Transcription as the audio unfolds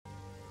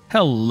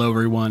Hello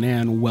everyone,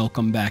 and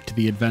welcome back to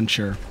the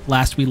adventure.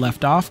 Last we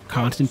left off,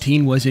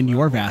 Constantine was in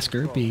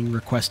Jorvaskr being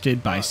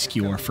requested by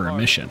Skjor for a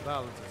mission.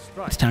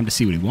 It's time to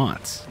see what he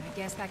wants.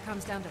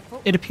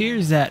 It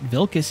appears that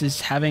Vilkas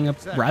is having a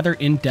rather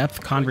in-depth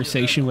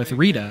conversation with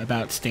Rita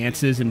about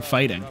stances and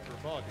fighting.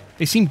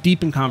 They seem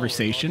deep in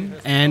conversation,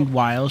 and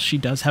while she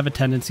does have a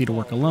tendency to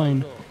work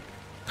alone,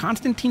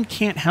 Constantine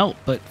can't help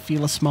but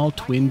feel a small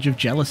twinge of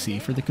jealousy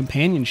for the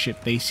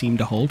companionship they seem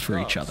to hold for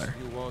each other.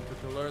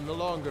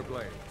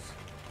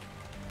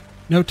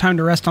 No time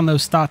to rest on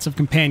those thoughts of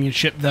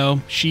companionship,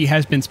 though. She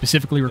has been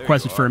specifically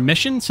requested for a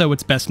mission, so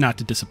it's best not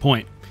to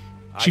disappoint.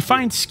 She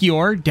finds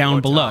Skjor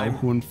down below,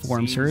 who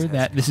informs her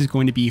that this is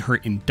going to be her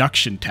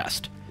induction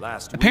test.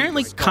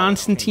 Apparently,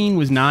 Constantine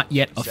was not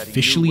yet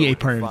officially a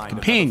part of the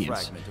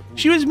companions.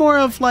 She was more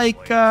of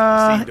like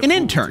an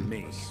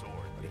intern.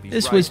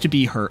 This was to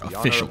be her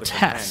official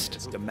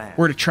test.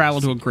 We're to travel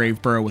to a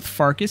grave burrow with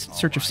Farkas in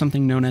search of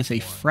something known as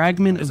a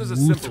fragment of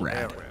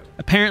Wuthraad.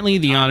 Apparently,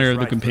 the honor of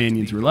the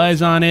companions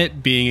relies on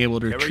it, being able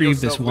to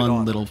retrieve this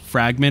one little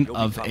fragment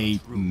of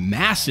a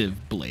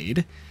massive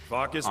blade.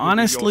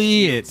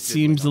 Honestly, it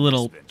seems a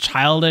little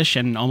childish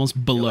and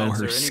almost below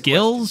her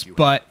skills,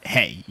 but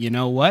hey, you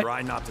know what?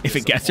 If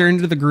it gets her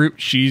into the group,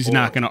 she's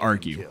not going to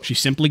argue. She's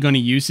simply going to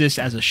use this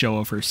as a show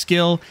of her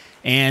skill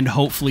and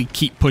hopefully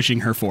keep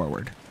pushing her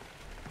forward.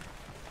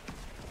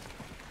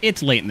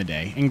 It's late in the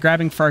day, and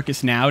grabbing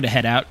Farkas now to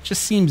head out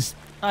just seems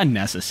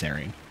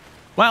unnecessary.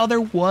 While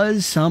there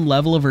was some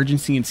level of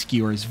urgency in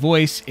Skjor's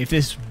voice, if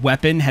this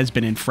weapon has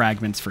been in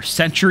fragments for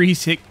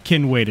centuries, it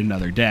can wait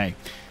another day.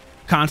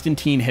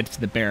 Constantine heads to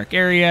the barrack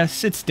area,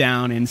 sits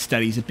down, and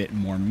studies a bit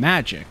more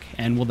magic,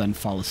 and will then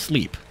fall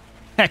asleep.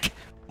 Heck,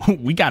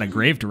 we got a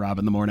grave to rob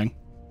in the morning.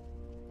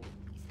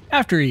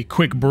 After a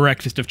quick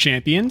breakfast of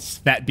champions,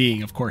 that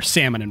being, of course,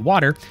 salmon and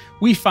water,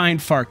 we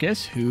find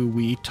Farkas, who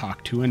we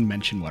talk to and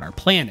mention what our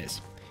plan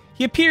is.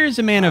 He appears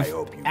a man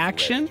of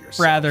action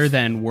rather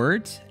than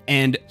words,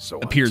 and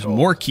appears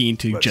more keen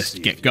to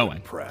just get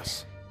going.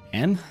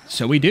 And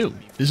so we do.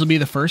 This will be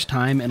the first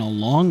time in a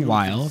long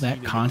while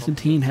that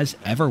Constantine has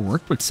ever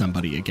worked with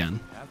somebody again.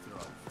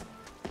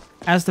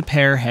 As the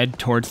pair head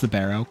towards the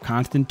barrow,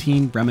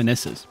 Constantine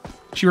reminisces.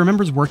 She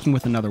remembers working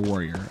with another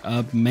warrior,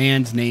 a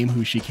man's name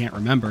who she can't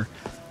remember,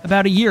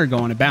 about a year ago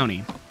on a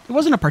bounty. It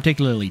wasn't a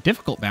particularly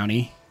difficult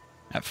bounty,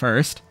 at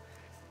first.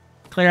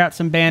 Clear out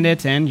some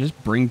bandits and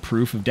just bring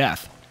proof of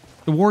death.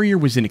 The warrior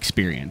was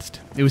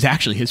inexperienced. It was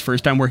actually his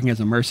first time working as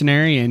a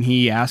mercenary, and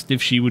he asked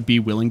if she would be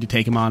willing to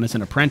take him on as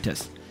an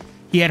apprentice.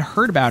 He had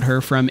heard about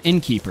her from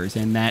innkeepers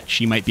and that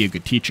she might be a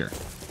good teacher.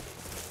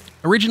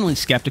 Originally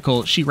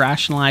skeptical, she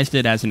rationalized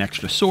it as an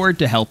extra sword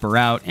to help her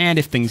out, and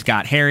if things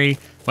got hairy,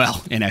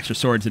 well, an extra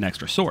sword's an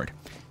extra sword.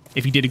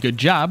 If he did a good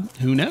job,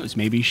 who knows,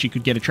 maybe she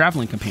could get a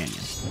traveling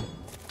companion.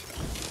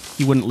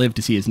 He wouldn't live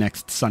to see his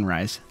next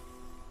sunrise.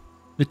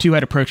 The two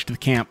had approached the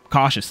camp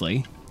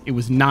cautiously. It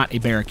was not a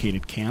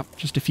barricaded camp,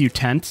 just a few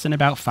tents and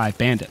about 5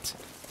 bandits.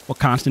 What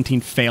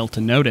Constantine failed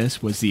to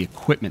notice was the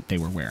equipment they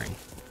were wearing,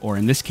 or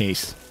in this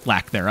case,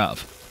 lack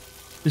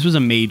thereof. This was a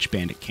mage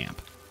bandit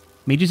camp.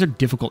 Mages are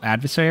difficult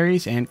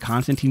adversaries, and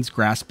Constantine's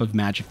grasp of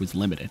magic was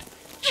limited.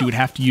 She would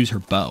have to use her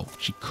bow.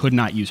 She could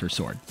not use her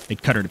sword.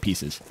 They'd cut her to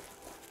pieces.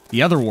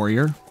 The other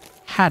warrior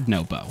had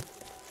no bow,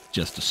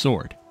 just a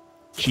sword.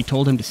 She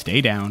told him to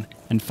stay down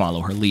and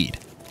follow her lead.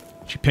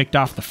 She picked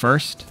off the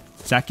first,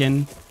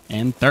 second,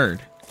 and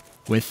third.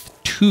 With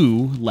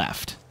 2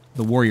 left,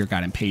 the warrior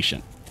got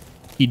impatient.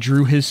 He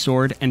drew his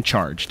sword and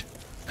charged.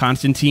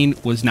 Constantine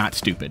was not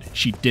stupid.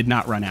 She did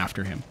not run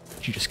after him.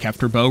 She just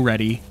kept her bow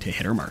ready to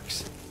hit her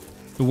marks.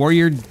 The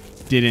warrior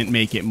didn't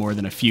make it more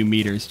than a few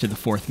meters to the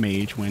 4th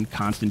mage when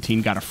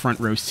Constantine got a front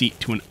row seat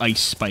to an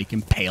ice spike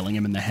impaling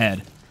him in the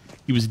head.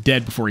 He was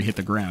dead before he hit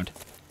the ground.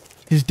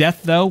 His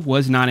death, though,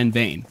 was not in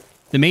vain.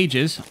 The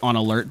mages, on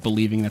alert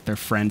believing that their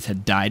friends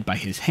had died by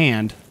his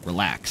hand,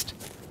 relaxed.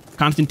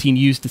 Constantine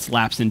used this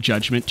lapse in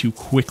judgment to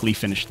quickly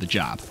finish the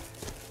job.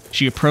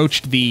 She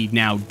approached the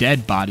now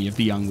dead body of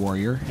the young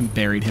warrior and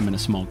buried him in a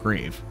small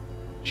grave.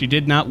 She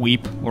did not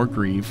weep or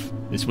grieve.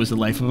 This was the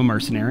life of a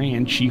mercenary,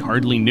 and she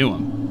hardly knew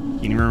him.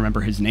 Can't even remember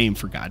his name,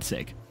 for God's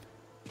sake.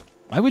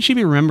 Why would she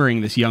be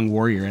remembering this young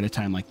warrior at a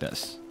time like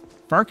this?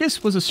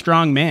 Farkas was a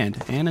strong man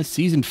and a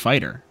seasoned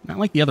fighter, not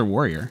like the other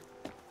warrior.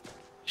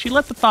 She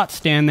let the thought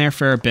stand there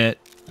for a bit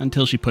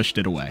until she pushed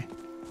it away.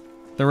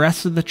 The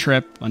rest of the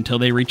trip, until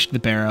they reached the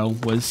barrow,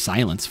 was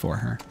silence for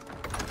her.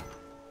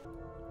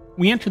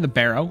 We enter the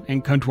barrow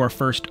and come to our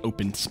first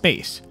open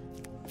space.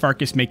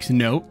 Farkas makes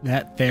note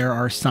that there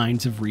are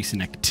signs of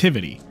recent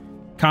activity.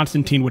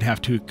 Constantine would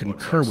have to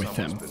concur with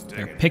him.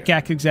 There are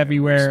pickaxes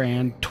everywhere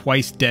and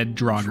twice dead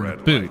Draugr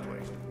at boot.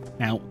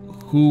 Now,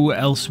 who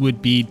else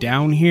would be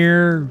down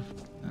here?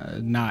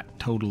 Not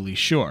totally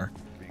sure.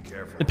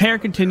 The pair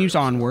continues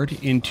onward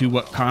into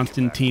what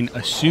Constantine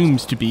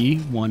assumes to be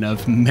one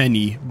of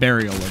many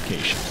burial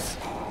locations.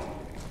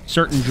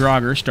 Certain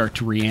Draugr start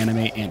to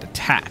reanimate and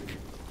attack.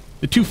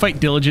 The two fight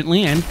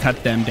diligently and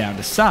cut them down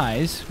to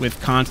size, with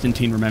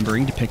Constantine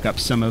remembering to pick up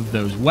some of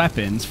those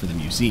weapons for the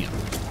museum.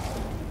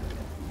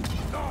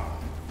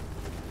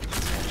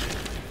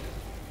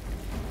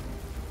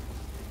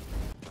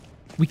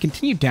 we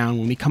continue down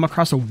when we come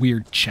across a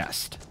weird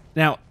chest.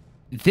 Now,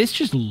 this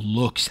just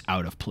looks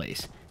out of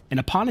place, and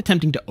upon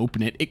attempting to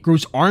open it, it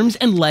grows arms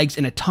and legs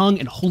and a tongue,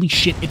 and holy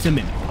shit, it's a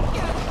mimic.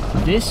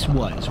 This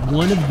was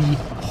one of the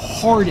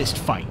hardest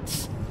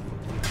fights.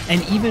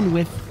 And even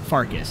with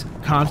Farkas,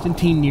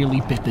 Constantine nearly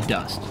bit the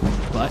dust,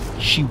 but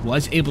she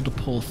was able to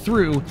pull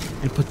through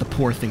and put the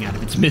poor thing out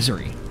of its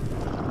misery.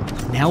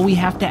 Now we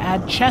have to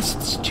add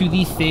chests to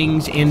the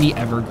things in the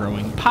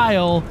ever-growing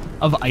pile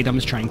of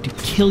items trying to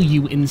kill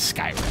you in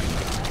Skyrim.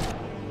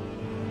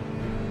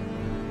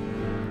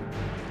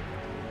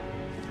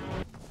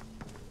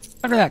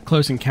 After that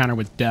close encounter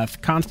with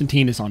death,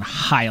 Constantine is on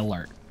high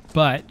alert,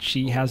 but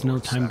she has no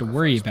time to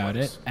worry about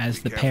it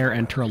as the pair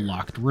enter a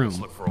locked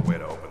room.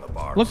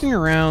 Looking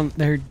around,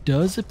 there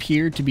does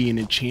appear to be an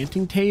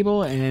enchanting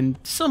table and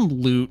some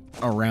loot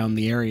around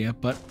the area,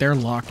 but they're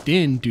locked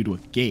in due to a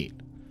gate.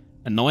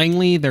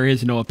 Annoyingly, there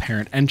is no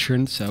apparent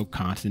entrance, so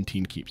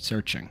Constantine keeps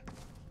searching.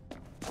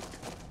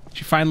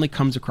 She finally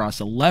comes across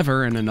a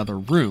lever in another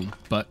room,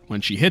 but when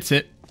she hits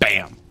it,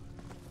 bam!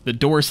 The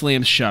door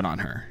slams shut on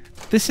her.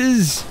 This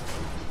is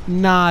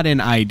not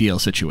an ideal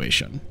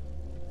situation.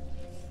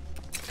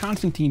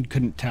 Constantine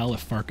couldn't tell if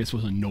Farkas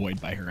was annoyed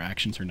by her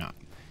actions or not.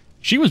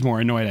 She was more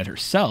annoyed at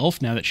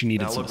herself now that she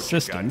needed some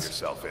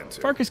assistance.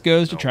 Farkas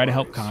goes to try to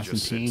help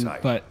Constantine,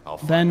 but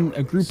then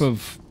a group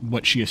of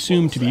what she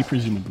assumed to be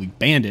presumably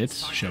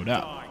bandits showed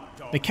up.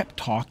 They kept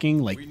talking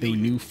like they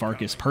knew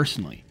Farkas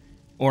personally,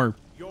 or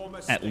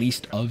at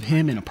least of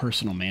him in a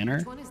personal manner.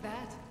 Which one is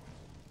that?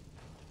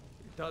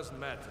 It doesn't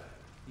matter.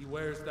 He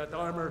wears that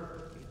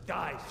armor, he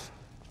dies.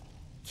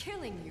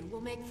 Killing you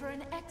will make for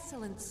an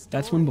excellent story.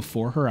 That's when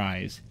before her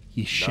eyes,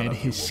 he shed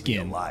his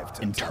skin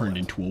and turned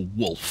into a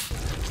wolf.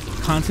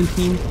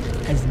 Constantine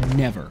has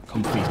never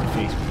come face to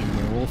face with a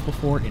werewolf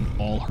before in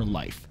all her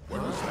life.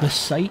 The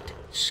sight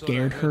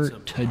scared her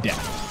to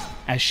death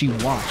as she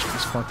watched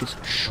as Farkas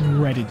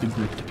shredded the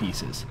group to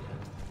pieces.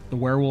 The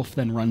werewolf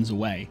then runs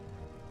away.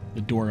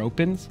 The door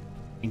opens,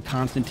 and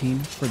Constantine,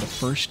 for the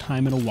first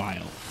time in a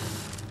while,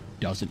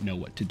 doesn't know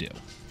what to do.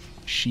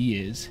 She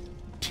is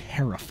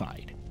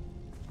terrified.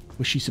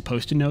 Was she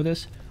supposed to know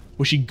this?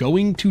 Was she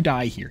going to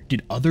die here?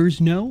 Did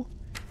others know?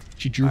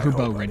 She drew her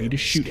bow ready to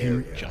shoot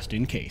him just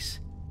in case.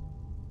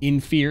 In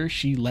fear,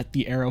 she let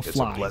the arrow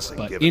fly,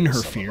 but in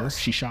her fear,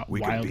 she shot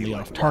wildly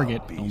off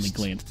target and only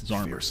glanced his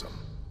armor.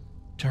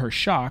 To her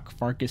shock,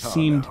 Farkas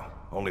seemed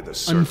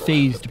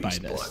unfazed by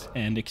this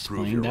and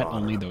explained that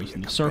only those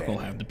in the circle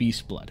have the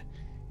beast blood.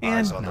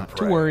 And not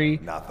to worry,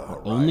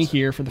 we're only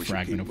here for the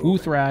fragment of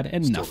Wuthraad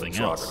and nothing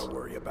else.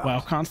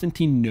 While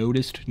Constantine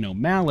noticed no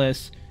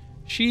malice,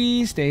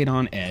 she stayed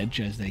on edge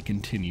as they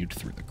continued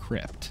through the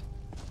crypt.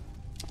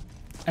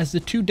 As the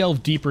two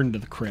delve deeper into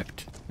the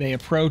crypt, they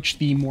approach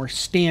the more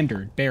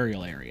standard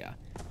burial area.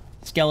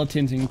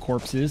 Skeletons and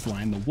corpses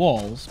line the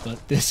walls,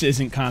 but this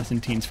isn't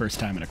Constantine's first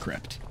time in a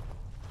crypt.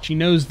 She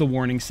knows the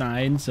warning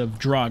signs of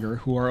Draugr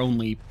who are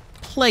only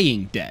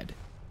playing dead.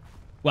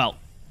 Well,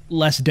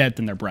 less dead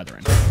than their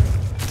brethren.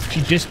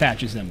 She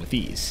dispatches them with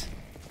ease.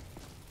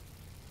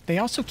 They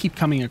also keep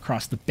coming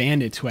across the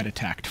bandits who had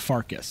attacked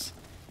Farkas.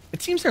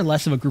 It seems they're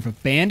less of a group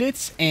of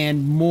bandits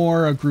and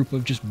more a group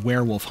of just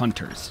werewolf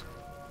hunters.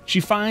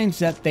 She finds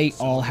that they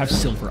all have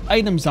silver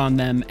items on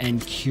them and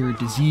cure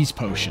disease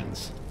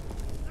potions.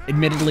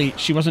 Admittedly,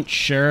 she wasn't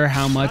sure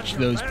how much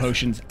those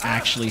potions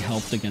actually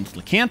helped against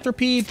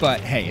lycanthropy,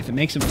 but hey, if it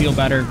makes them feel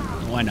better,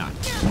 why not?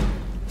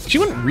 She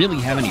wouldn't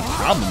really have any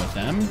problem with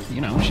them.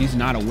 You know, she's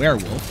not a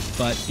werewolf,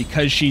 but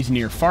because she's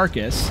near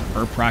Farkas,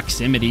 her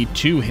proximity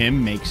to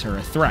him makes her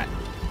a threat.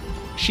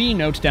 She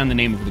notes down the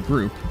name of the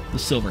group, the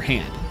Silver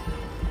Hand.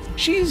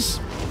 She's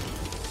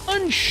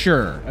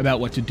unsure about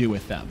what to do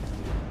with them.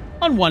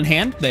 On one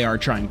hand, they are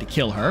trying to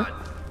kill her,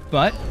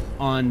 but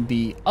on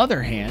the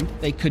other hand,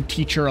 they could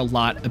teach her a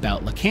lot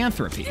about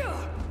lycanthropy.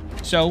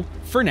 So,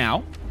 for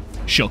now,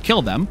 she'll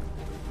kill them,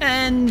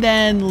 and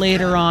then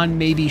later on,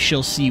 maybe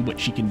she'll see what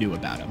she can do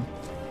about them.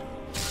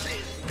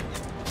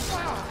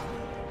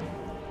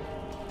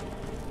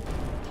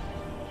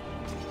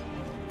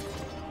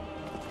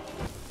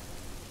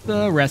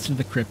 The rest of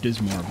the crypt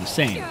is more of the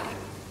same.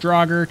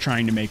 Draugr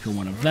trying to make her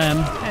one of them,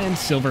 and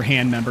Silver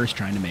Hand members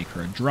trying to make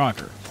her a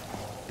Draugr.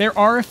 There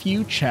are a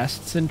few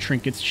chests and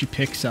trinkets she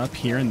picks up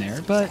here and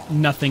there, but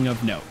nothing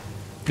of note.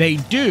 They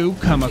do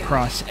come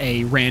across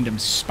a random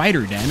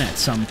spider den at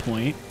some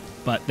point,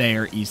 but they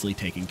are easily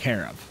taken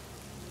care of.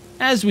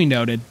 As we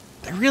noted,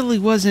 there really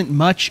wasn't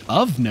much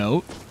of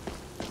note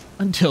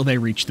until they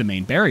reached the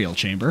main burial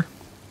chamber.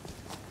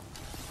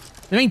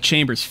 The main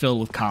chamber's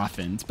filled with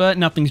coffins, but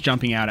nothing's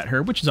jumping out at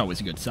her, which is always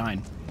a good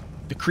sign.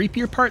 The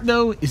creepier part,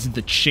 though, is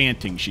the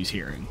chanting she's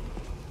hearing.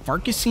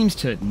 Farkas seems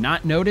to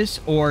not notice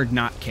or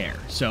not care,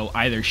 so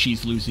either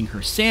she's losing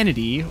her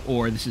sanity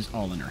or this is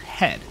all in her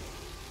head.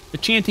 The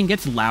chanting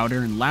gets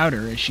louder and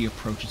louder as she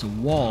approaches a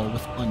wall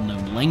with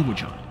unknown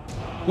language on it.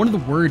 One of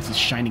the words is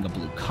shining a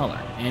blue color,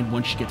 and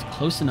once she gets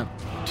close enough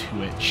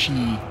to it,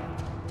 she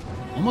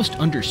almost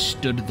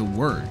understood the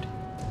word,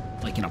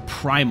 like in a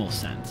primal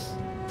sense.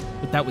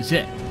 But that was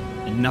it.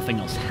 and nothing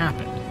else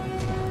happened.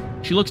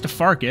 She looks to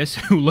Farkas,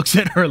 who looks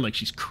at her like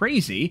she's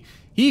crazy.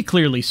 He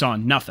clearly saw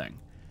nothing.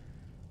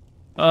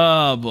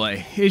 Oh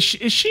boy, is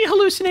she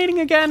hallucinating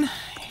again?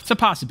 It's a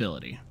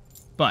possibility.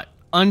 But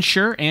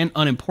unsure and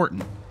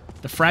unimportant,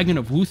 the fragment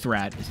of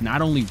Wuthraad is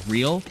not only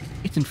real,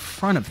 it's in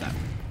front of them.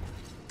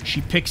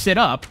 She picks it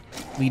up,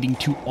 leading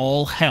to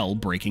all hell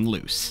breaking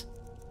loose.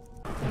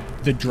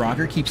 The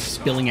Draugr keeps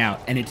spilling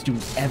out, and it's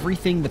doing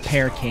everything the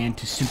pair can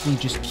to simply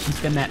just keep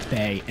them at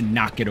bay and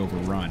not get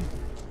overrun.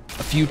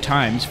 A few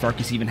times,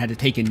 Farkas even had to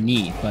take a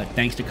knee, but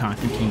thanks to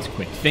Constantine's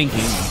quick thinking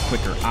and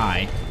quicker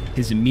eye,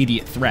 his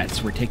immediate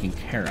threats were taken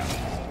care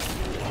of.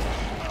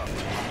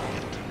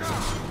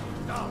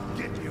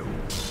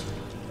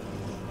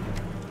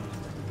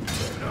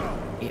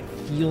 It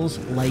feels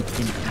like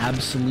an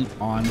absolute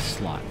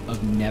onslaught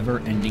of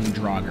never-ending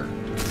Draugr,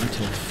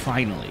 until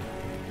finally,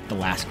 the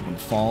last one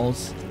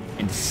falls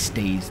and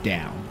stays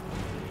down.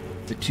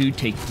 The two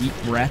take deep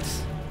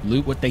breaths,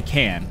 loot what they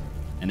can,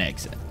 and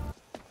exit.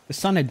 The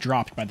sun had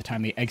dropped by the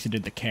time they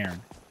exited the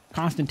cairn.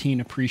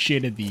 Constantine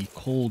appreciated the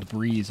cold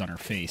breeze on her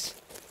face.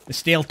 The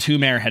stale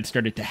tomb air had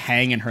started to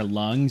hang in her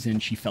lungs,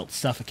 and she felt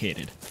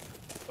suffocated.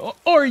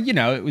 Or, you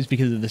know, it was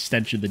because of the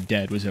stench of the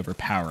dead was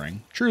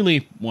overpowering.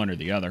 Truly, one or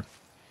the other.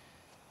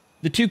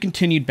 The two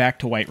continued back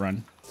to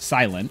Whiterun,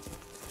 silent.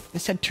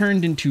 This had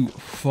turned into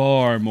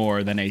far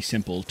more than a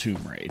simple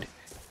tomb raid.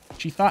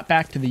 She thought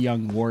back to the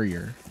young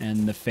warrior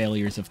and the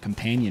failures of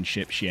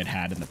companionship she had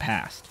had in the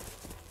past.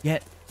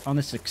 Yet, on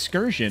this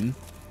excursion,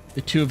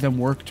 the two of them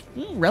worked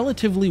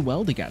relatively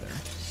well together.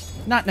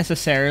 Not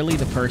necessarily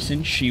the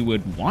person she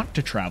would want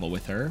to travel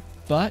with her,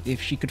 but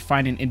if she could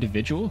find an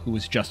individual who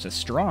was just as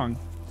strong,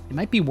 it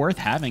might be worth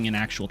having an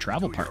actual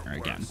travel partner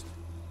again.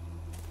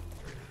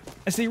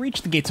 As they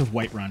reach the gates of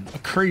Whiterun, a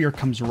courier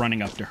comes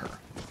running up to her.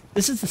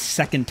 This is the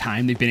second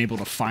time they've been able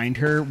to find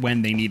her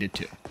when they needed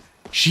to.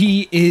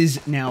 She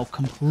is now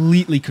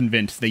completely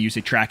convinced they use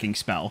a tracking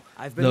spell,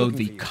 though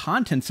the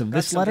contents of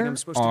this letter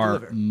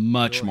are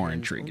much more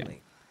intriguing.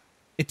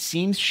 It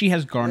seems she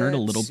has garnered a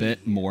little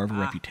bit more of a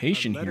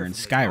reputation here in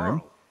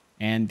Skyrim,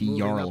 and the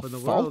Jarl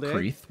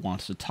Falkreath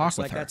wants to talk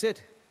with her. That's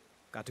it.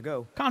 Got to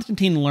go.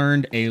 Constantine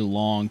learned a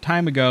long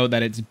time ago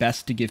that it's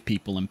best to give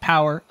people in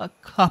power a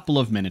couple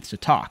of minutes to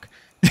talk.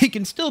 They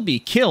can still be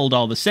killed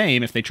all the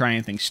same if they try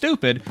anything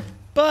stupid,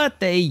 but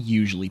they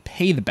usually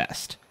pay the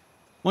best.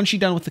 Once she's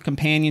done with the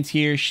companions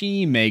here,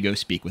 she may go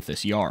speak with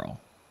this Jarl.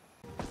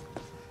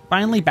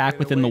 Finally back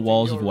within the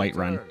walls of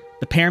Whiterun,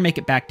 the pair make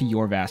it back to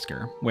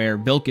Jorrvaskr, where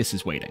Vilkas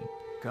is waiting.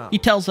 He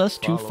tells us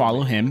to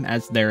follow him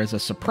as there is a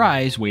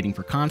surprise waiting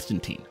for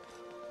Constantine.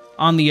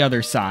 On the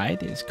other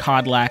side is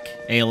Kodlak,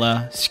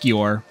 Ayla,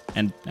 Skjor,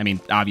 and,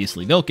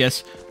 obviously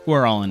Vilkas, who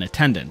are all in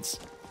attendance.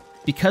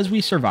 Because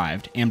we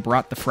survived and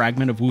brought the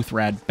fragment of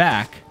Wuthraad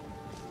back,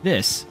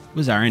 this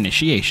was our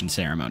initiation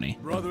ceremony.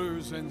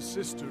 Brothers and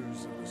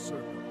sisters of the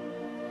Circle,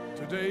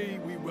 today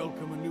we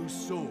welcome a new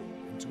soul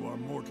into our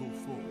mortal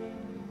fold.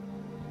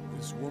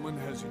 This woman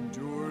has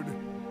endured,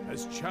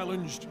 has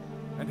challenged,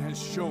 and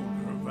has shown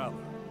her valor.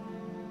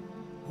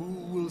 Who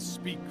will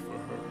speak for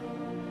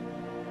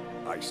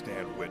her? I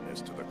stand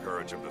witness to the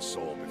courage of the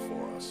soul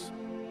before us.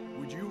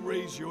 Would you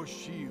raise your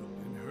shield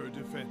in her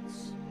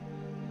defense?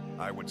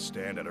 I would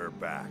stand at her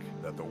back,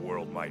 that the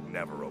world might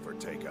never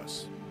overtake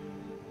us.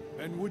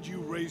 And would you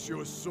raise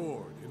your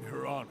sword in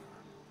her honor?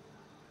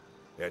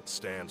 It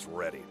stands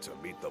ready to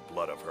meet the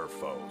blood of her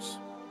foes.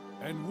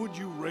 And would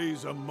you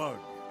raise a mug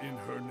in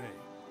her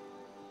name?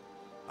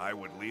 I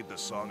would lead the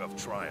song of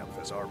triumph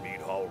as our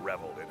mead hall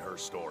reveled in her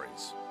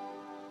stories.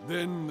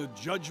 Then the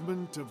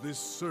judgment of this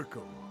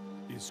circle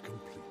is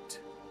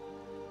complete.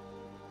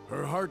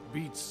 Her heart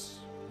beats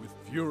with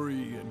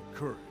fury and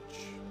courage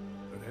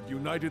that have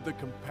united the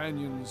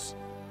companions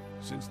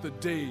since the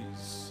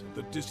days of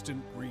the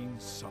distant green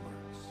summers.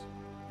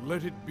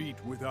 Let it beat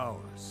with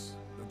ours,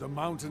 that the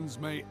mountains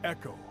may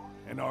echo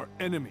and our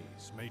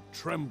enemies may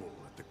tremble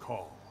at the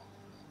call.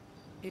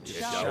 It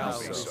shall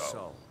be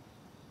so.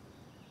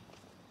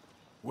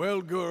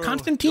 Well, girl,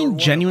 Constantine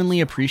genuinely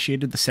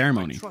appreciated the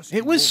ceremony.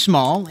 It was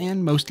small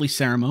and mostly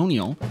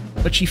ceremonial,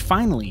 but she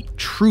finally,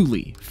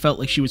 truly felt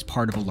like she was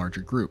part of a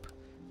larger group.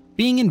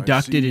 Being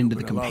inducted into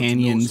the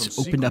companions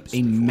opened up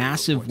a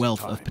massive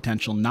wealth of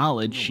potential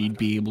knowledge she'd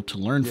be able to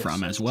learn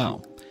from as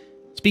well.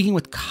 Speaking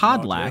with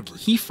Kodlak,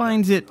 he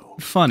finds it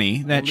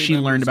funny that she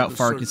learned about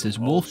Farkas's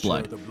wolf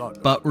blood,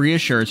 but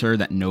reassures her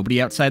that nobody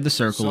outside the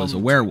circle is a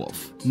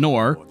werewolf,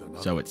 nor,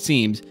 so it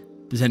seems,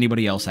 does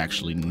anybody else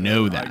actually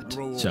know that,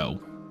 so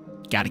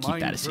gotta keep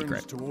that a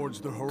secret.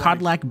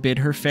 Kodlak bid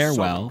her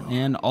farewell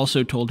and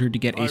also told her to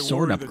get a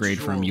sword upgrade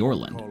from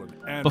Jorland.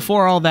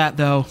 Before all that,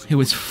 though, it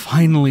was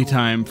finally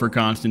time for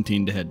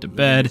Constantine to head to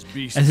bed,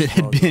 as it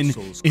had been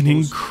an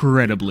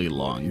incredibly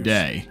long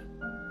day.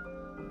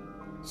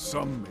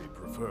 Some may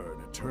prefer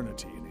an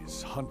eternity in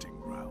his hunting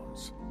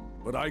grounds,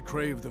 but I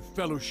crave the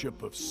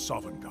fellowship of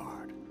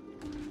Sovngarde.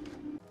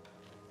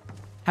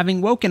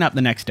 Having woken up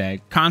the next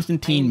day,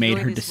 Constantine made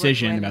her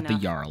decision about the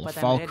Jarl of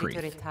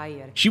Falkreath.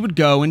 She would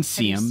go and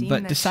see him,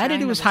 but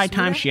decided it was high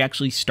time she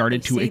actually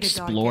started to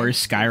explore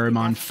Skyrim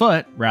on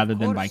foot rather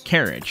than by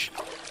carriage.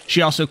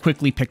 She also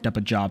quickly picked up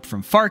a job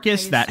from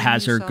Farkas that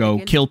has her go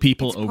kill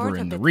people over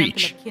in the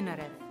Reach.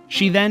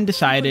 She then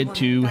decided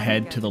to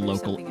head to the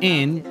local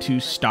inn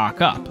to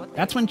stock up.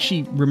 That's when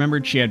she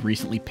remembered she had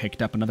recently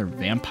picked up another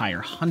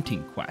vampire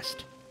hunting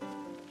quest.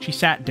 She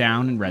sat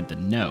down and read the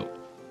note.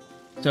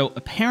 So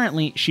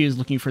apparently she is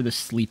looking for the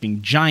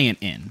Sleeping Giant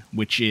Inn,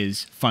 which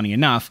is, funny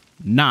enough,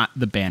 not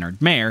the Bannered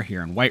Mare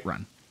here in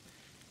Whiterun.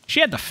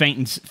 She had the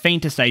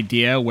faintest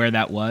idea where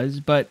that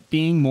was, but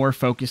being more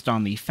focused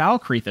on the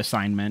Falkreath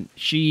assignment,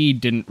 she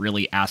didn't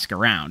really ask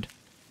around.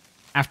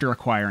 After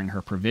acquiring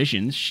her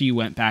provisions, she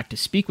went back to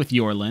speak with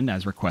Yorland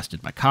as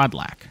requested by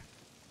Kodlak.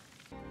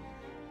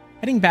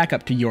 Heading back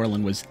up to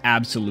Yorland was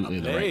absolutely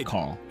the right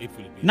call.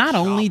 Not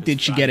only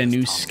did she get a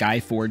new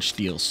Skyforged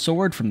steel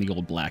sword from the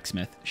old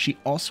blacksmith, she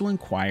also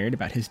inquired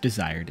about his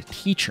desire to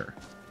teach her.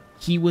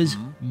 He was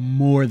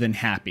more than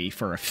happy,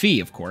 for a fee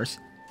of course,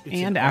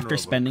 and after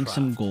spending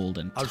some gold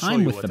and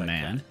time with the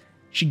man,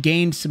 she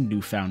gained some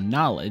newfound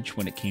knowledge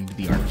when it came to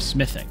the art of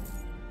smithing.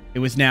 It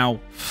was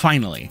now,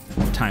 finally,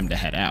 time to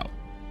head out.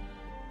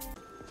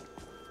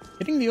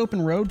 Hitting the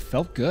open road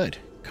felt good.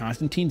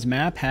 Constantine's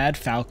map had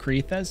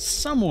Falkreath as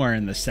somewhere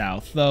in the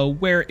south, though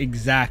where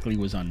exactly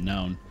was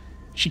unknown.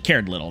 She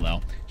cared little,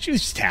 though. She was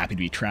just happy to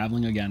be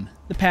traveling again.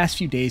 The past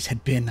few days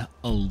had been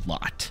a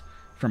lot.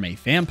 From a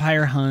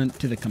vampire hunt,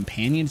 to the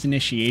companion's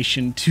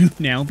initiation, to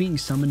now being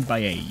summoned by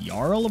a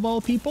Jarl of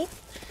all people.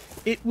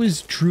 It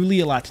was truly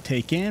a lot to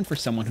take in for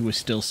someone who was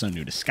still so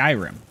new to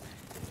Skyrim.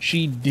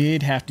 She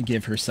did have to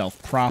give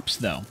herself props,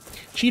 though.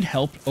 She'd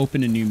helped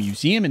open a new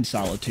museum in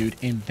Solitude,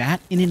 and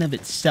that in and of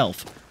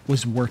itself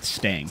was worth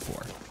staying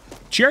for.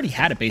 She already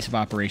had a base of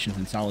operations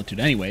in Solitude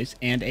anyways,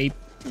 and a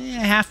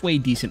halfway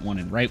decent one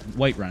in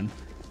Whiterun.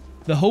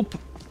 The hope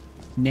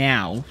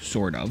now,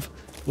 sort of,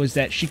 was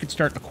that she could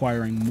start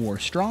acquiring more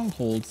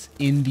strongholds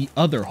in the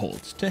other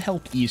holds to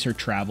help ease her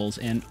travels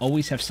and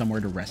always have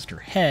somewhere to rest her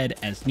head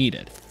as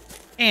needed.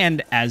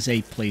 And as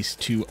a place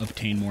to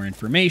obtain more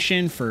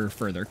information for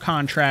further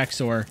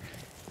contracts or,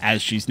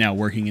 as she's now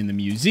working in the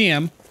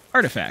museum,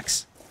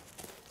 artifacts.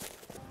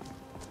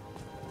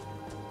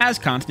 As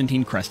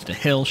Constantine crested a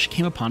hill, she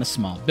came upon a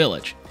small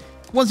village.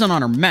 It wasn't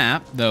on her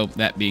map, though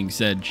that being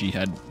said, she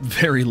had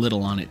very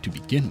little on it to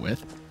begin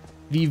with.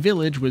 The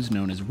village was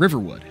known as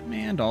Riverwood,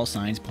 and all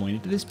signs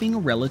pointed to this being a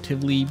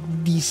relatively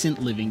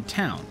decent living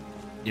town.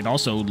 It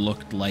also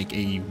looked like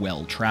a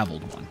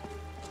well-traveled one.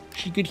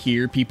 She could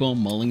hear people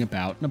mulling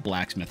about and a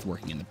blacksmith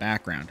working in the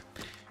background.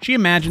 She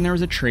imagined there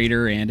was a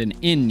trader and an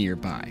inn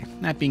nearby.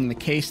 That being the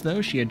case,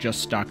 though, she had just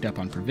stocked up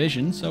on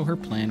provisions, so her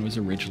plan was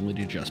originally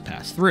to just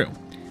pass through.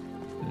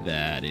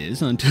 That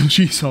is, until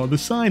she saw the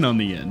sign on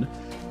the inn,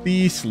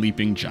 the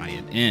Sleeping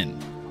Giant Inn.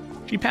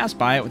 She passed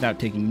by it without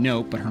taking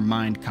note, but her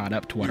mind caught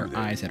up to what her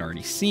eyes had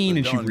already seen,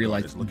 and she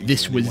realized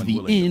this was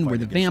the inn where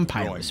the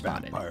vampire was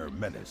spotted.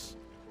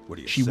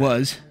 She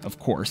was, of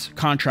course,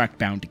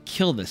 contract-bound to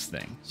kill this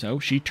thing, so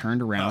she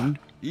turned around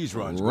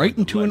right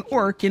into an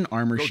orc in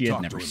armor she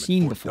had never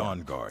seen before.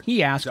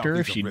 He asked her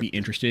if she'd be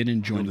interested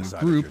in joining a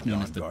group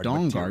known as the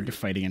Dawnguard to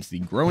fight against the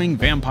growing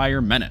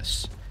vampire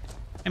menace.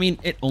 I mean,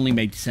 it only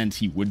made sense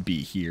he would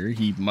be here.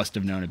 He must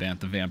have known about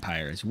the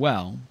vampire as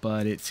well,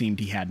 but it seemed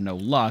he had no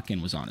luck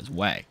and was on his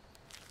way.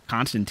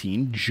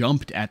 Constantine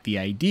jumped at the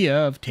idea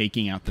of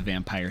taking out the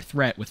vampire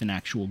threat with an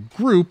actual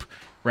group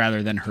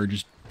rather than her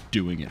just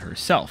doing it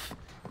herself,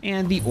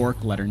 and the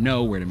orc let her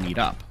know where to meet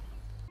up.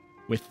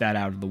 With that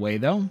out of the way,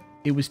 though,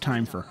 it was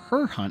time for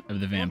her hunt of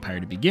the vampire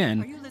to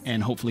begin,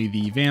 and hopefully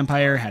the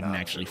vampire hadn't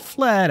actually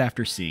fled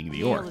after seeing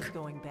the orc.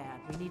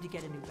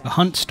 The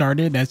hunt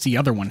started as the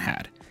other one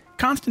had.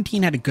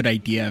 Constantine had a good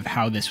idea of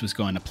how this was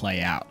going to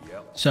play out,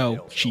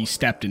 so she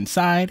stepped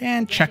inside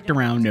and checked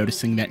around,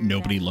 noticing that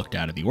nobody looked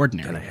out of the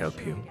ordinary. Can I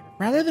help you?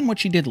 Rather than what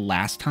she did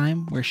last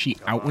time, where she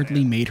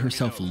outwardly made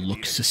herself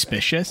look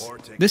suspicious,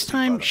 this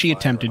time she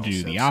attempted to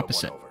do the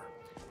opposite.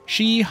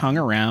 She hung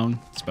around,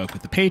 spoke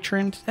with the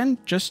patrons,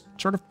 and just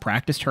sort of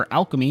practiced her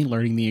alchemy,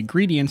 learning the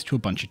ingredients to a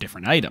bunch of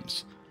different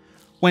items.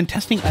 When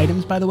testing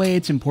items, by the way,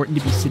 it's important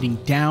to be sitting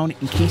down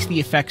in case the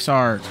effects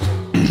are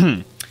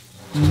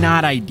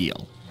not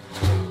ideal.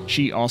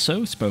 She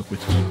also spoke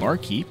with the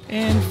barkeep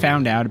and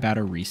found out about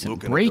a recent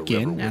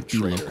break-in at the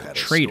local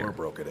trader.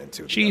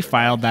 She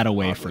filed that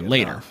away for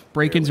later.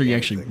 Break-ins are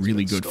actually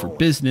really good for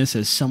business,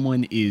 as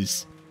someone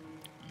is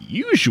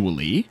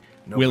usually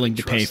willing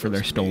to pay for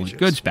their stolen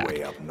goods back.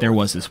 There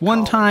was this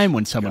one time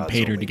when someone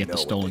paid her to get the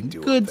stolen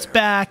goods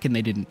back and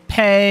they didn't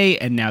pay,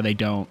 and now they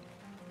don't.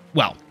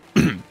 Well,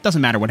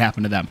 doesn't matter what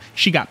happened to them.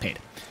 She got paid.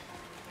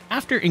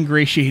 After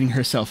ingratiating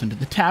herself into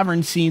the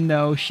tavern scene,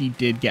 though, she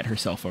did get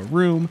herself a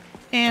room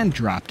and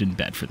dropped in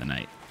bed for the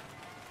night.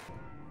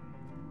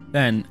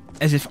 Then,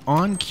 as if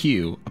on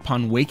cue,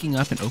 upon waking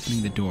up and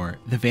opening the door,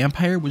 the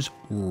vampire was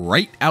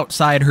right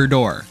outside her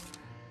door.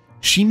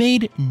 She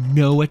made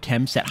no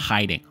attempts at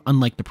hiding,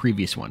 unlike the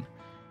previous one.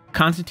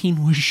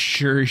 Constantine was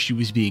sure she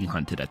was being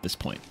hunted at this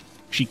point.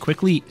 She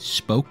quickly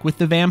spoke with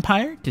the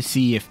vampire to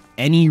see if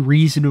any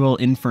reasonable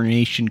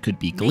information could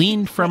be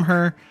gleaned from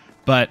her,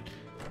 but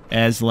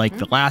as like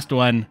the last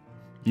one,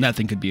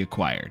 nothing could be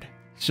acquired.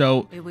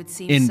 So, It would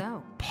seem in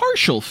so.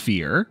 partial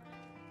fear,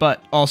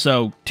 but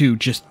also to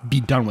just be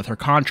done with her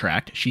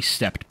contract, she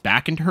stepped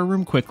back into her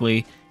room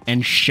quickly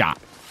and shot,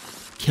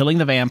 killing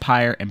the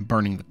vampire and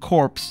burning the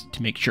corpse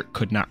to make sure it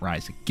could not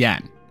rise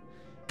again.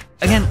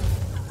 Again,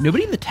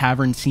 nobody in the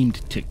tavern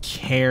seemed to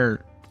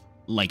care,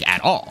 like,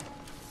 at all.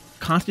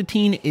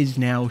 Constantine is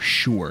now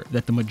sure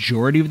that the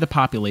majority of the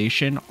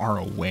population are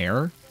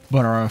aware,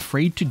 but are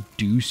afraid to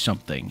do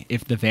something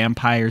if the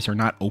vampires are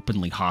not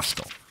openly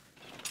hostile.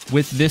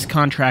 With this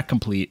contract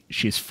complete,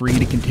 she is free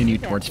to continue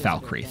towards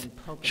Falkreath.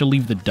 She'll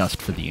leave the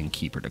dust for the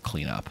innkeeper to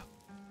clean up.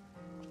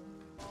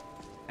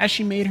 As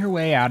she made her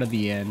way out of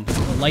the inn,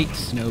 light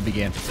snow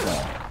began to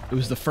fall. It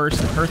was the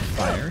first hearth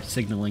fire,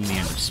 signaling the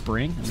end of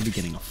spring and the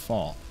beginning of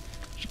fall.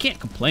 She can't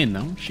complain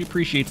though. She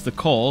appreciates the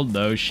cold,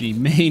 though she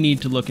may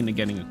need to look into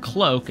getting a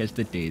cloak as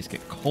the days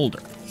get colder.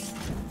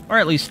 Or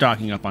at least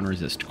stocking up on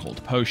resist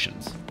cold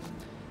potions.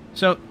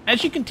 So, as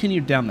she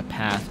continued down the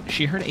path,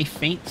 she heard a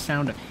faint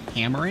sound of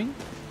hammering,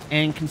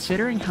 and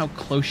considering how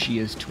close she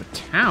is to a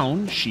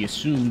town, she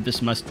assumed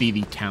this must be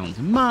the town's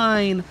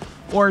mine,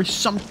 or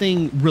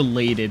something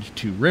related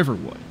to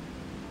Riverwood.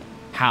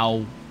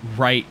 How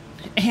right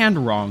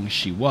and wrong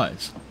she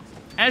was.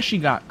 As she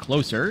got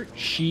closer,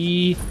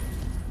 she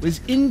was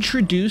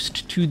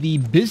introduced to the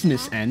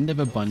business end of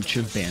a bunch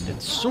of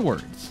bandit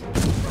swords.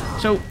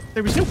 So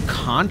there was no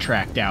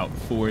contract out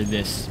for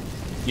this,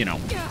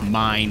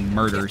 mine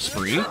murder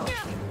spree,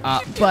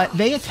 but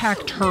they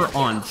attacked her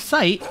on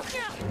sight,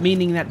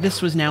 meaning that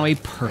this was now a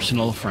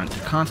personal affront to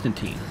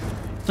Constantine,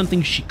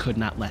 something she could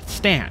not let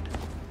stand.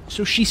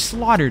 So she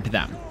slaughtered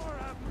them.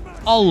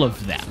 All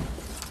of them.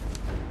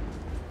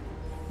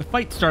 The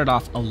fight started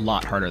off a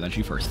lot harder than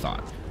she first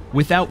thought.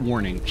 Without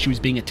warning, she was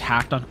being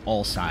attacked on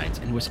all sides,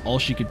 and it was all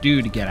she could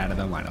do to get out of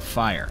the line of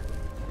fire.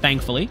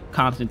 Thankfully,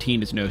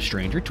 Constantine is no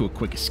stranger to a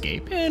quick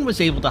escape, and was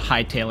able to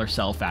hightail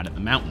herself out of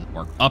the mountain,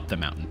 or up the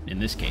mountain in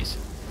this case.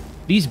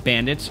 These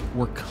bandits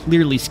were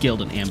clearly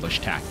skilled in ambush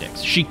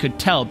tactics. She could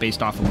tell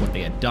based off of what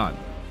they had done.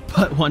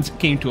 But once it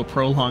came to a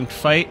prolonged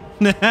fight,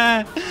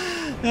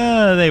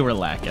 they were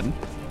lacking.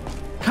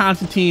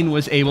 Constantine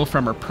was able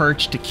from her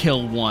perch to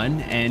kill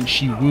one, and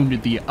she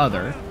wounded the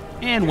other,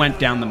 and went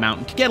down the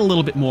mountain to get a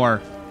little bit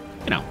more,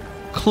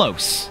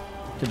 close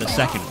to the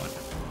second one.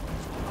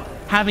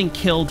 Having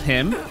killed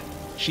him,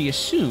 she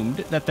assumed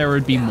that there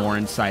would be more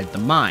inside the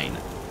mine.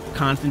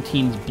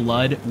 Constantine's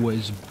blood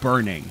was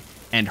burning,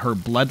 and her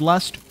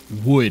bloodlust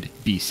would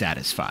be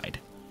satisfied.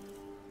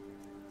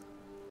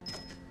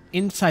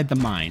 Inside the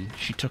mine,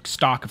 she took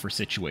stock of her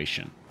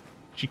situation.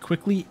 She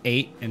quickly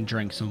ate and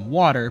drank some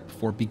water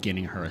before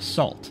beginning her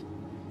assault.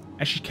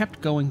 As she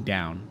kept going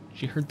down,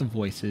 she heard the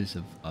voices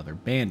of other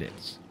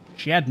bandits.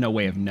 She had no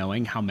way of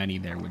knowing how many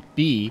there would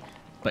be,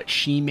 but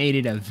she made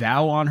it a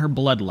vow on her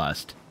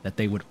bloodlust that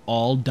they would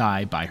all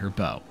die by her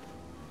bow,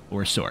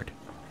 or sword,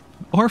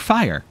 or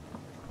fire.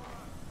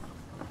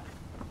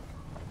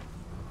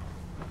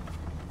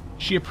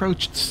 She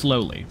approached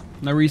slowly,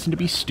 no reason to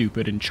be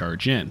stupid and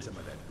charge in.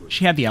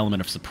 She had the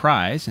element of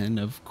surprise, and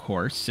of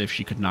course, if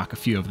she could knock a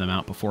few of them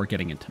out before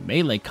getting into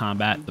melee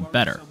combat, the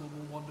better.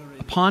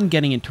 Upon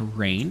getting into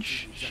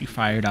range, she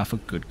fired off a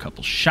good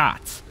couple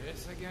shots.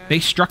 They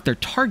struck their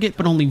target,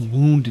 but only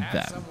wounded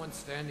them.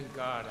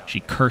 She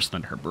cursed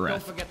under her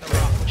breath.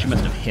 She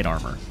must have hit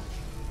armor.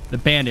 The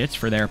bandits,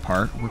 for their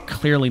part, were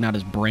clearly not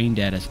as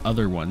brain-dead as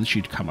other ones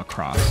she'd come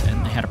across,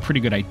 and they had a pretty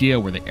good idea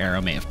where the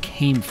arrow may have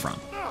came from.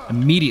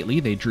 Immediately,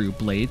 they drew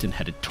blades and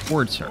headed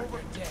towards her.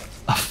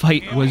 A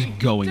fight was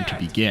going to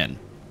begin.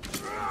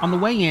 On the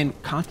way in,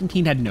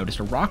 Constantine had noticed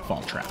a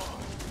rockfall trap.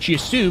 She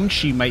assumed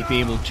she might be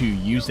able to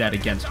use that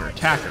against her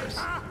attackers.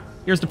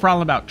 Here's the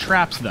problem about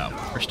traps, though.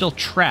 They're still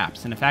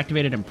traps, and if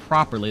activated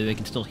improperly, they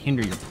can still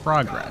hinder your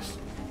progress.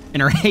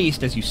 In her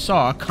haste, as you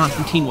saw,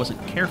 Constantine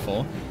wasn't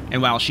careful,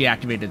 and while she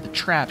activated the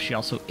trap, she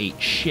also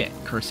ate shit,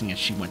 cursing as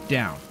she went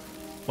down.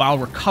 While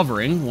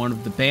recovering, one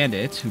of the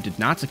bandits, who did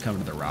not succumb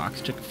to the rocks,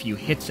 took a few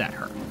hits at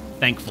her.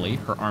 Thankfully,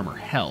 her armor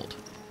held.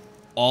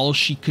 All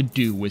she could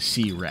do was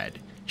see red.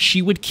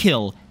 She would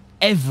kill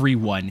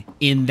everyone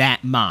in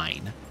that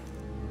mine.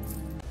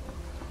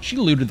 She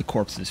looted the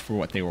corpses for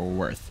what they were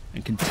worth,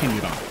 and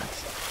continued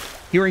onwards.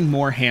 Hearing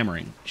more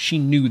hammering, she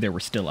knew there were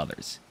still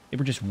others. They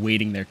were just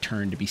waiting their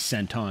turn to be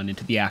sent on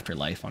into the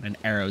afterlife on an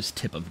arrow's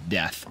tip of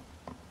death.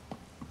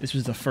 This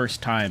was the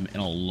first time in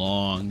a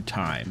long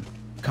time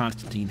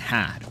Constantine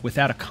had,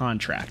 without a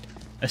contract,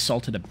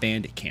 assaulted a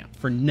bandit camp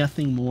for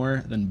nothing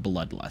more than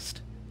bloodlust.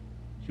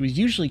 She was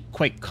usually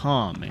quite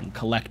calm and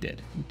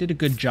collected, and did a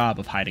good job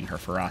of hiding her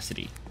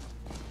ferocity.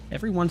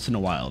 Every once in a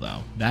while,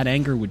 though, that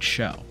anger would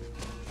show.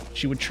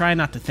 She would try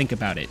not to think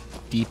about it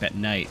deep at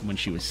night when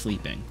she was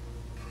sleeping,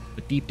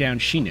 but deep down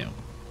she knew.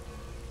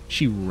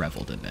 She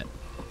reveled in it.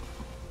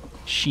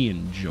 She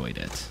enjoyed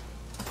it.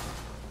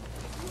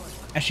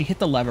 As she hit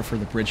the lever for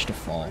the bridge to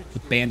fall, the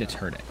bandits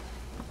heard it.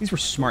 These were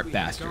smart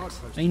bastards.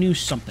 They knew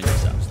something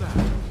was up.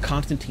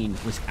 Constantine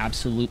was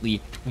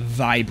absolutely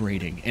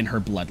vibrating in her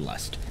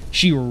bloodlust.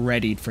 She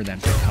readied for them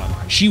to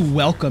come. She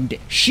welcomed it.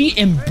 She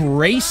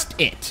embraced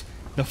it.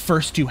 The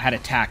first two had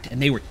attacked,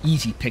 and they were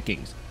easy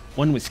pickings.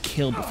 One was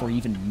killed before he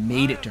even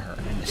made it to her,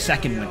 and the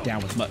second went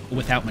down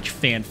without much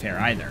fanfare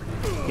either.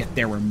 Yet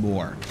there were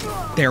more.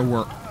 There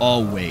were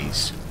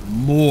always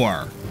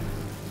more.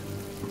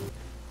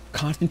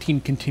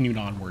 Constantine continued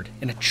onward,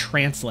 in a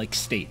trance-like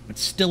state, but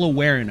still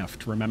aware enough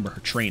to remember her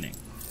training.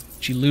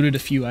 She looted a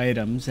few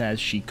items as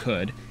she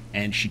could,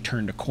 and she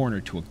turned a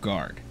corner to a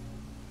guard.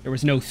 There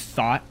was no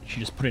thought, she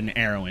just put an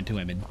arrow into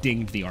him and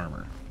dinged the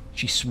armor.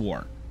 She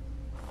swore.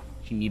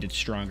 She needed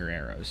stronger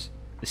arrows.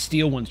 The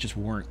steel ones just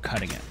weren't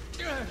cutting it.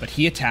 But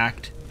he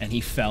attacked, and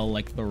he fell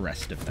like the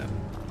rest of them.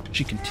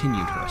 She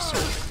continued her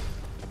assault.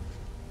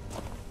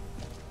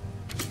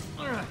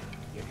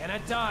 You're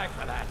gonna die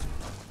for that.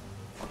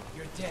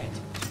 You're dead.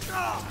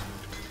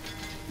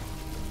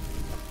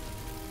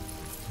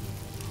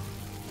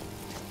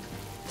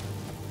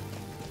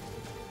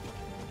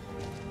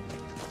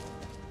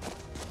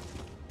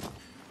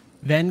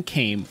 Then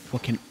came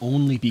what can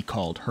only be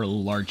called her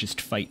largest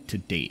fight to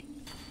date.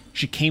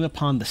 She came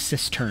upon the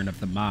cistern of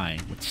the mine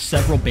with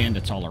several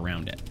bandits all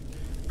around it.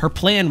 Her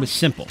plan was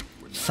simple: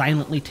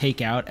 silently take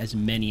out as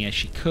many as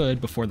she could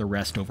before the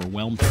rest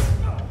overwhelmed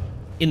her.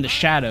 In the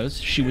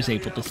shadows, she was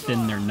able to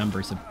thin their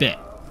numbers a bit,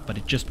 but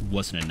it just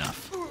wasn't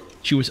enough.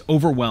 She was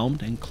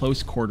overwhelmed, and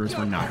close quarters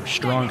were not her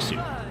strong suit.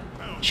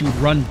 She would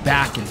run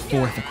back and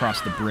forth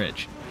across the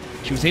bridge.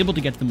 She was able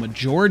to get the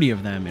majority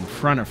of them in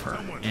front of her,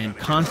 and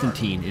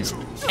Constantine is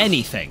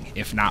anything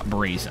if not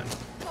brazen.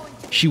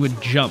 She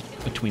would jump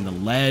between the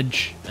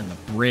ledge and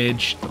the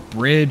bridge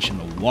and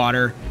the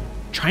water,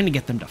 trying to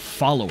get them to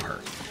follow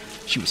her.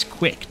 She was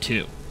quick,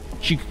 too.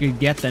 She could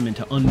get them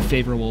into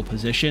unfavorable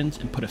positions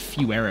and put a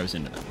few arrows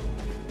into them.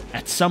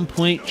 At some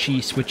point,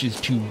 she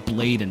switches to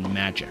blade and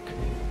magic.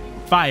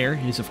 Fire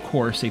is, of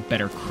course, a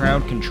better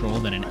crowd control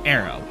than an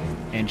arrow,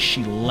 and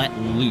she let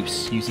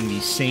loose using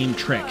these same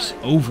tricks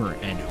over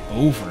and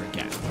over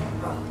again.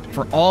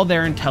 For all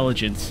their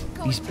intelligence,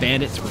 these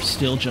bandits were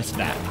still just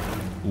that: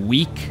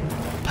 weak,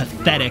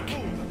 pathetic,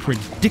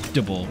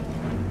 predictable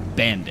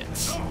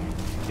bandits.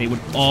 They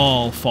would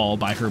all fall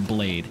by her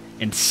blade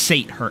and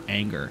sate her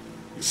anger,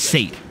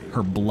 sate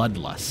her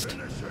bloodlust.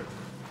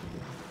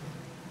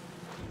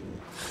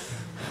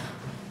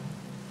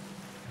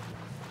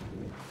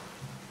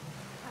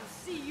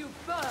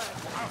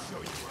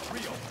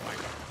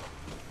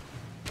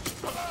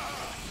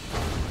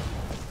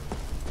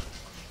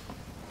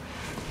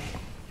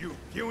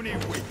 Puny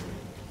weak.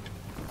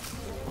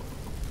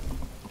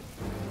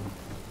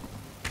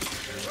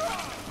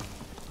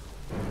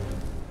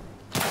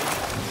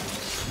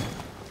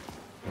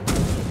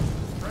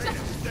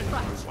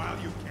 While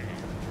you can.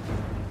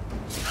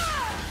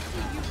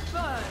 See you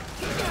burn.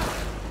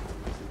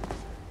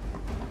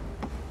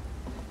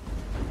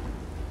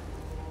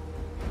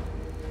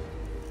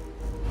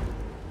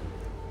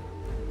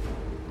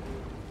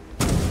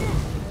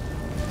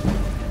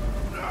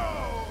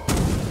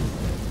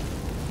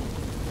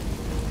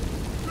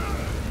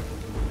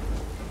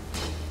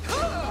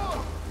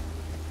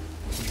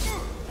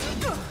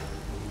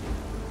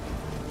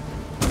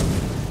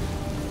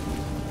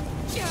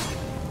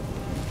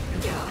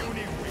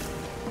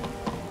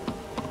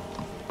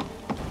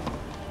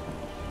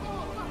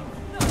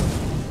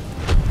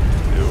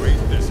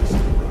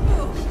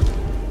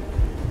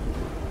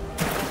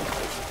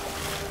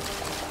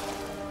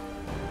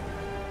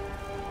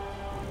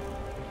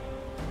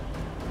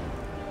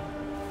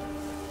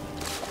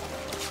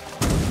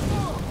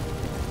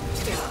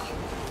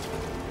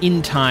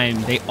 In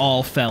time, they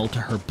all fell to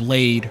her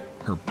blade,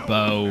 her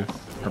bow,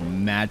 her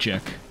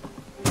magic.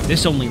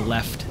 This only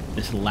left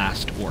this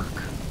last orc.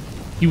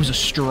 He was a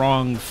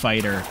strong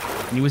fighter,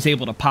 and he was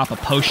able to pop a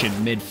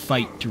potion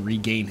mid-fight to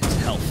regain his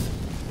health.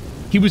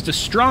 He was the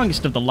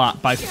strongest of the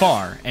lot by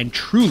far, and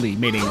truly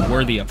made a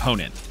worthy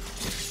opponent.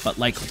 But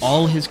like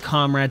all his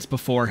comrades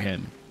before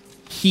him,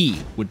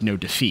 he would know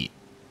defeat.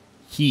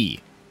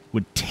 He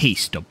would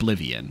taste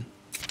oblivion.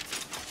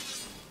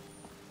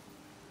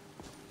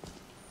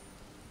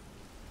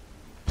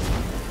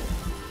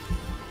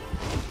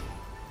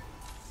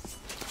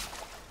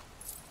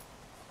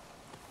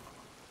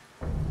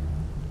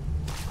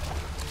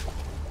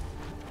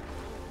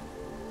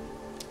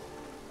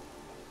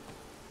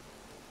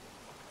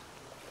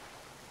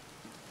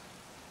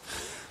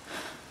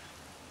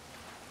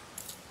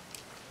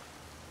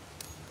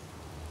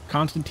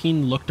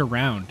 Constantine looked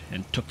around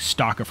and took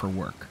stock of her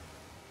work.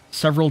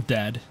 Several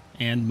dead,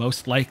 and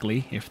most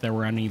likely, if there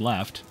were any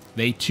left,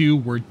 they too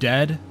were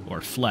dead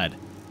or fled.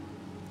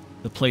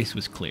 The place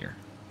was clear,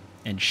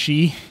 and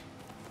she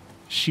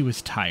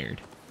was tired.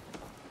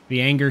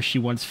 The anger she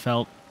once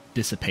felt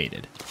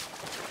dissipated.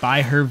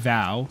 By her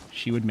vow,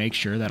 she would make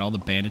sure that all the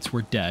bandits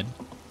were dead,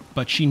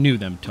 but she knew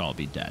them to all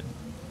be dead.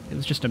 It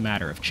was just a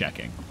matter of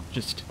checking,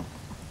 just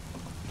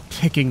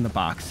ticking the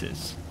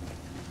boxes.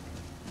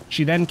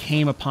 She then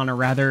came upon a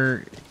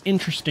rather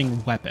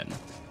interesting weapon,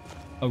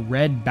 a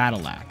red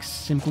battle axe,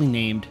 simply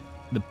named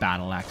the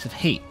Battle Axe of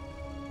Hate.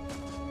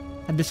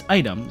 Had this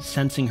item,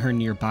 sensing her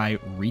nearby,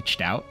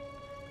 reached out?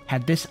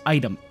 Had this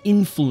item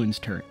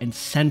influenced her and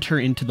sent her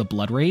into the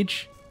Blood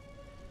Rage?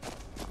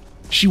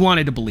 She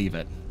wanted to believe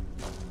it.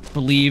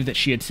 Believe that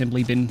she had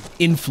simply been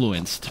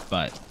influenced,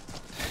 but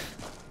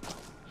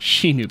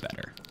she knew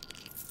better.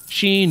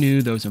 She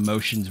knew those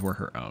emotions were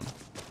her own.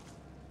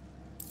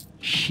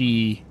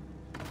 She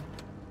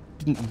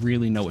didn't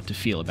really know what to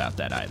feel about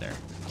that either.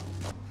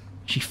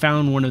 She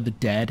found one of the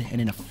dead, and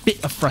in a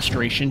fit of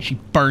frustration, she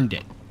burned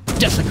it,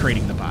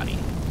 desecrating the body.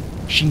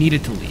 She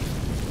needed to leave.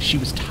 She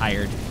was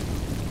tired,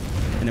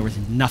 and there was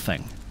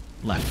nothing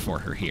left for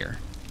her here.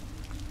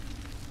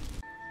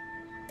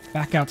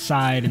 Back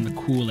outside in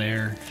the cool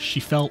air, she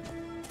felt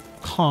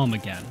calm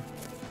again.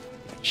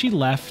 She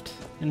left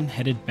and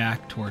headed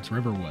back towards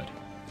Riverwood.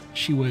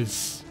 She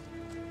was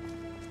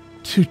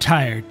too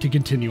tired to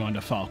continue on to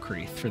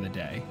Falkreath for the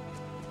day.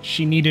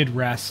 She needed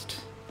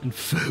rest and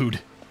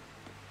food.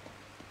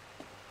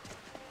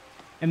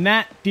 And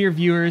that, dear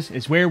viewers,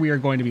 is where we are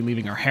going to be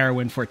leaving our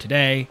heroine for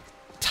today.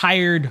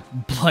 Tired,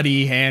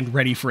 bloody, and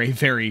ready for a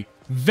very,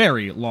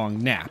 very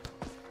long nap.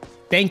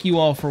 Thank you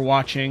all for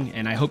watching,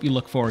 and I hope you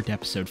look forward to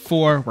episode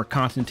 4, where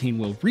Constantine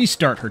will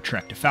restart her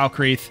trek to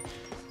Falkreath.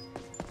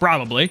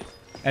 Probably,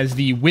 as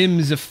the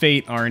whims of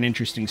fate are an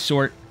interesting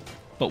sort.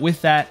 But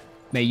with that,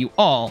 may you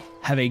all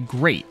have a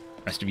great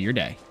rest of your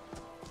day.